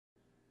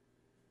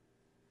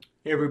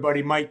Hey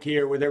everybody, Mike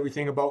here with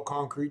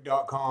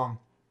everythingaboutconcrete.com.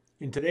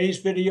 In today's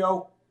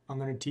video, I'm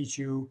going to teach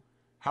you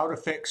how to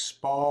fix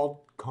spalled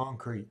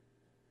concrete.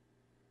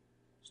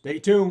 Stay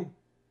tuned.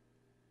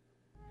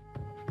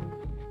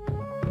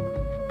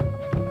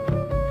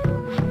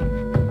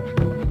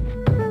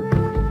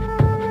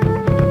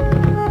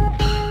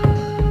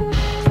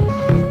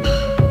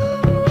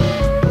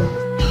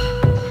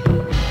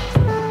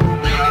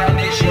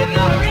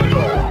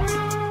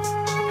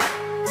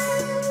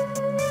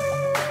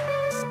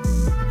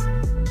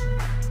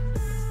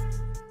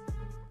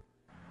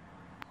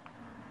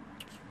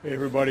 Hey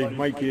everybody,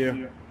 Mike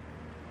here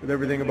with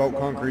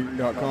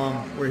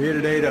everythingaboutconcrete.com. We're here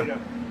today to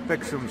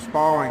fix some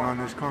spalling on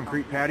this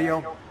concrete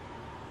patio.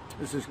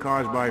 This is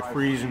caused by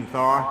freeze and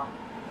thaw.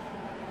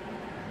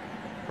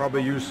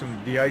 Probably use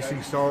some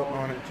de-icing salt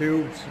on it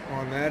too. It's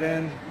on that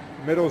end.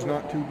 Middle's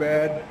not too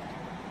bad.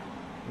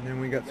 And then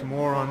we got some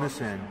more on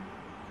this end.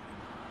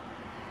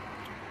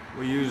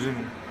 We're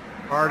using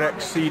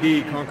Ardex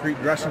CD Concrete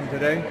dressing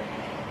today.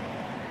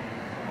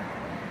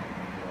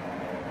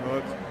 Well,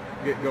 let's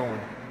get going.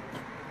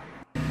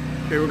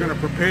 Okay, we're going to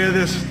prepare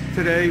this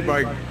today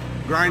by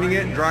grinding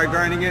it, dry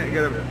grinding it. I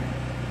got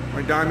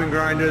my diamond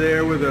grinder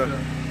there with a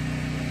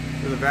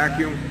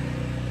vacuum.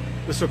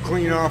 This will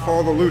clean off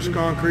all the loose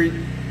concrete,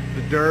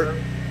 the dirt.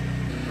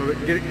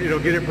 It'll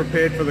get it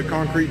prepared for the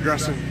concrete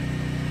dressing.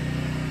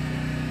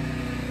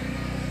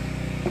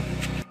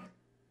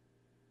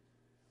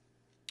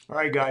 All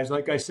right, guys,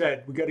 like I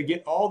said, we got to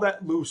get all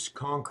that loose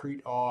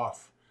concrete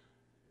off.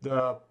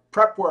 The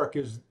prep work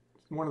is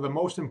one of the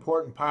most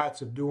important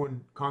parts of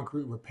doing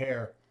concrete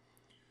repair.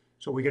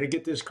 So we got to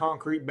get this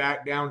concrete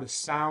back down to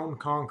sound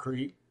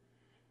concrete,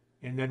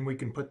 and then we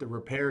can put the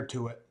repair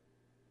to it.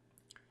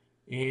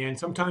 And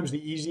sometimes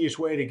the easiest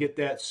way to get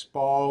that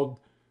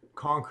spalled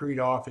concrete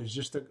off is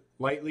just to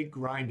lightly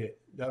grind it.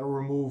 That'll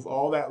remove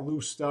all that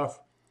loose stuff,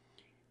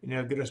 and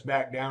it'll get us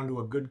back down to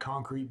a good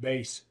concrete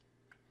base.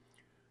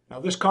 Now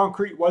this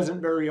concrete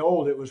wasn't very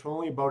old. It was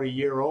only about a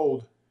year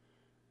old,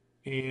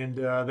 and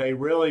they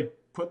really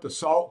put the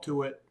salt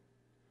to it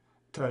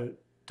to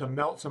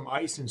melt some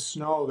ice and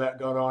snow that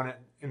got on it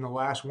in the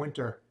last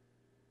winter.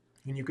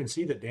 And you can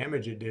see the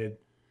damage it did.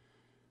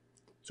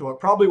 So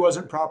it probably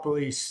wasn't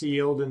properly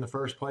sealed in the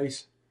first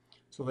place.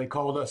 So they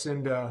called us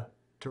in to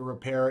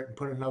repair it and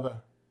put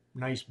another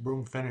nice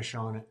broom finish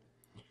on it.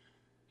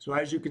 So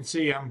as you can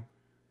see, I'm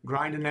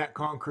grinding that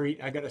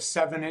concrete. I got a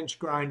 7-inch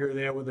grinder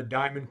there with a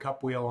diamond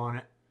cup wheel on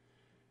it.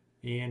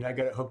 And I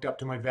got it hooked up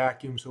to my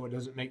vacuum so it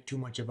doesn't make too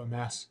much of a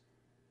mess.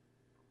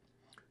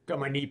 Got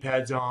my knee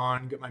pads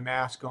on, got my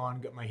mask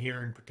on, got my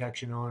hearing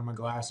protection on, my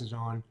glasses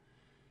on.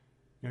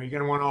 You know, you're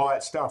going to want all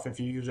that stuff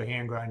if you use a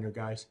hand grinder,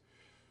 guys.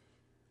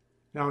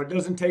 Now, it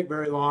doesn't take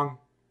very long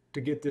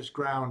to get this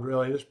ground,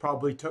 really. This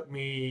probably took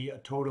me a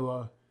total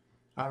of,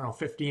 I don't know,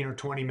 15 or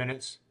 20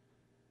 minutes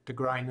to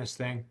grind this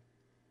thing.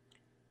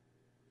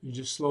 You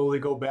just slowly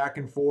go back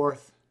and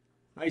forth,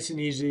 nice and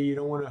easy. You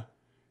don't want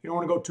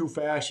to go too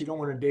fast. You don't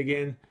want to dig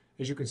in.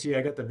 As you can see,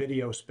 I got the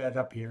video sped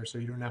up here, so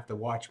you don't have to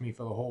watch me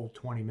for the whole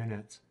 20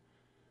 minutes.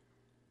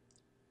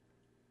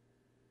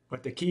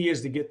 But the key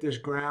is to get this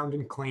ground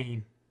and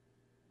clean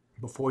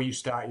before you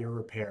start your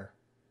repair.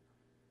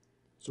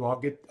 So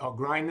I'll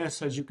grind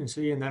this, as you can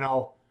see, and then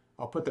I'll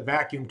put the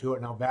vacuum to it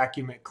and I'll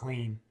vacuum it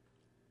clean.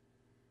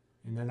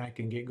 And then I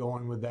can get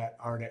going with that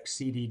Ardex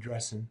CD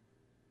dressing.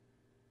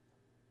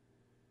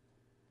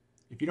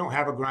 If you don't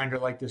have a grinder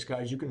like this,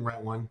 guys, you can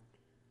rent one.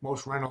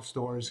 Most rental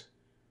stores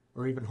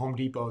or even Home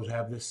Depots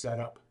have this set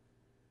up.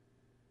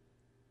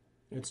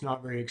 It's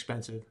not very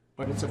expensive,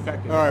 but it's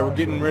effective. All right, we're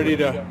getting ready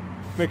to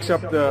mix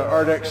up the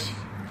Ardex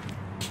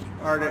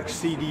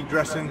CD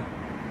dressing.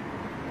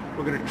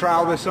 We're going to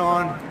trowel this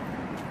on.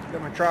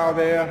 Got my trowel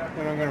there,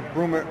 and I'm going to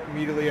broom it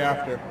immediately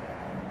after.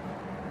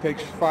 It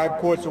takes 5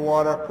 quarts of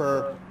water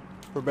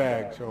per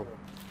bag, so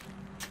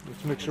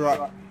let's mix her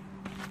up.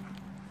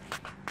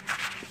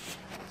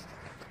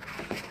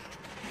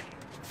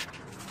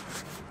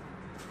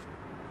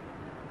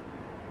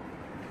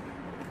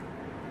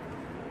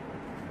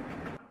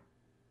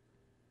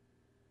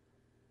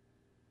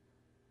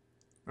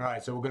 All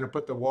right, so we're going to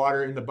put the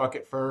water in the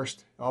bucket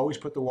first. Always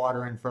put the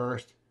water in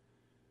first,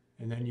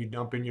 and then you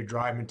dump in your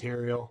dry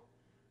material,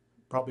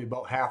 probably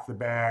about half the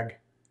bag.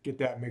 Get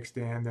that mixed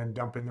in, then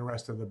dump in the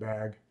rest of the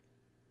bag.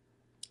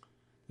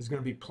 There's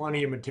going to be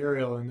plenty of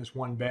material in this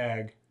one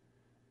bag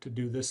to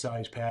do this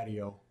size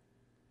patio.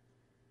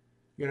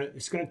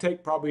 It's going to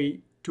take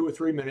probably 2 or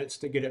 3 minutes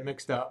to get it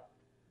mixed up.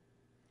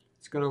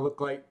 It's going to look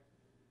like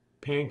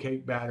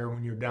pancake batter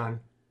when you're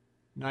done.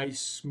 Nice,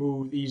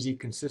 smooth, easy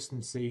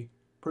consistency.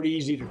 Pretty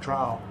easy to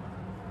trowel.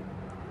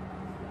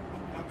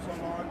 Dump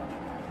some on.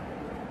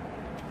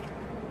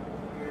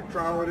 I'm going to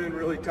trowel it in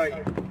really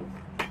tight.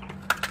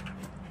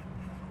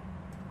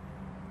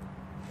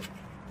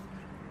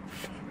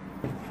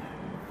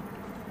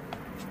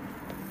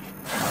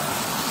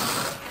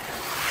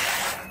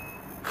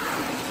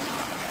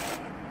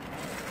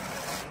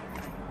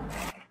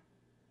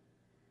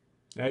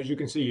 As you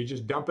can see, you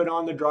just dump it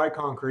on the dry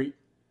concrete.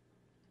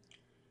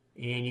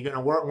 And you're going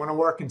to want to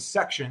work in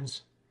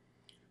sections.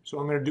 So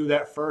I'm going to do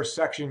that first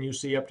section you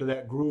see up to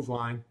that groove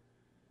line.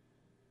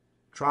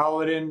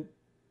 Trowel it in,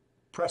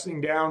 pressing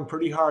down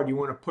pretty hard. You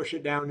want to push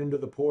it down into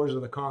the pores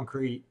of the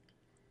concrete.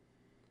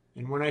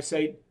 And when I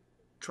say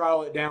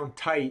trowel it down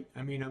tight,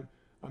 I mean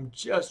I'm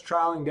just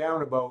troweling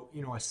down about, a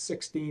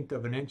 1/16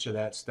 of an inch of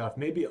that stuff,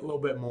 maybe a little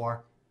bit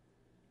more.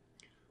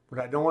 But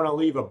I don't want to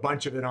leave a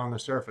bunch of it on the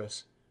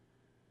surface.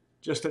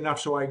 Just enough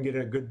so I can get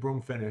a good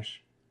broom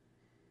finish.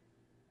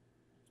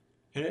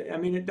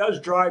 And it does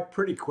dry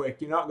pretty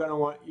quick. You're going to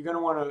want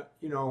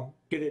to,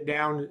 get it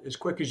down as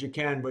quick as you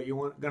can, but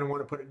you're going to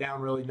want to put it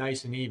down really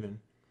nice and even.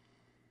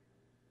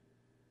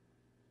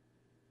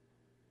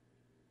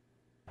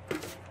 As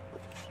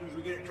soon as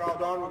we get it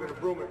troweled on, we're going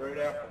to broom it right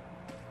after.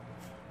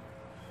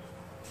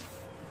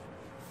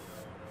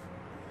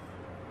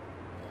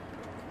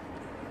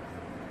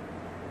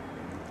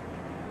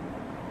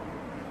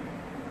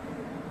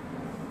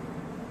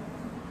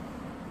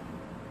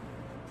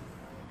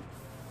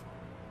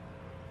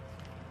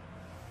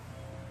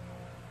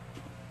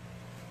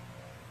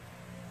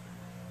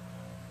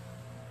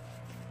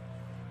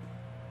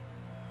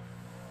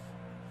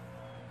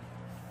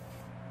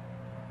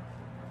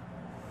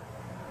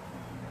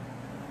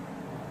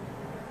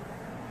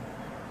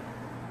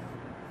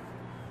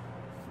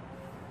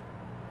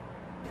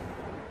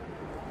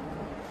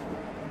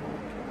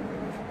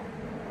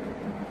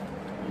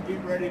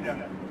 Get ready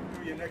to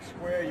do your next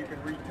square. You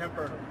can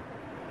re-temper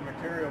the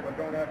material, but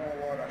don't add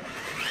more water.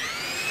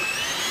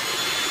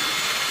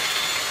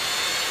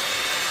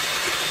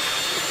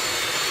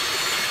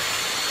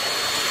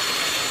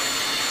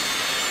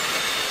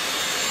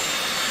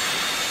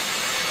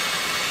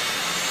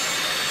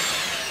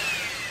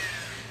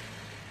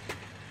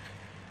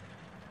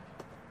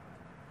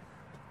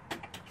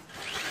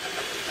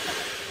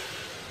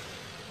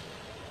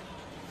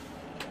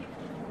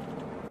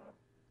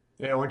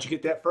 Yeah, once you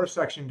get that first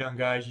section done,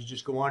 guys, you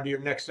just go on to your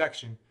next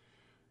section.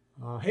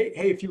 Hey,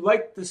 if you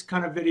like this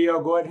kind of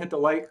video, go ahead and hit the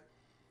like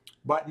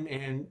button,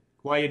 and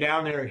while you're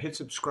down there, hit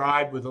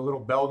subscribe with a little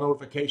bell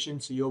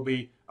notification so you'll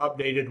be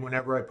updated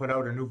whenever I put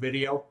out a new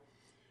video.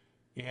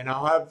 And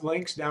I'll have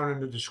links down in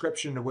the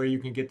description to where you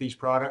can get these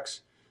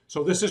products.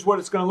 So this is what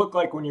it's going to look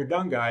like when you're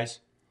done, guys.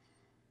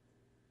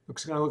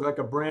 It's going to look like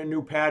a brand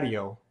new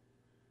patio.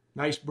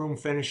 Nice broom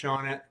finish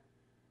on it.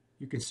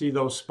 You can see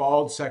those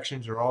spalled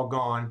sections are all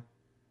gone.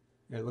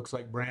 It looks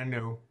like brand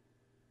new.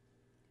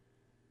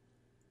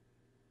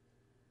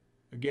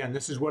 Again,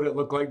 this is what it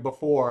looked like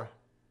before.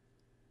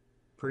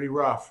 Pretty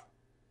rough.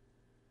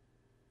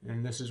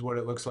 And this is what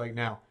it looks like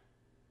now.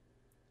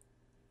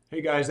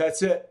 Hey guys,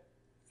 that's it.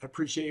 I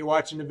appreciate you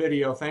watching the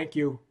video. Thank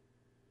you.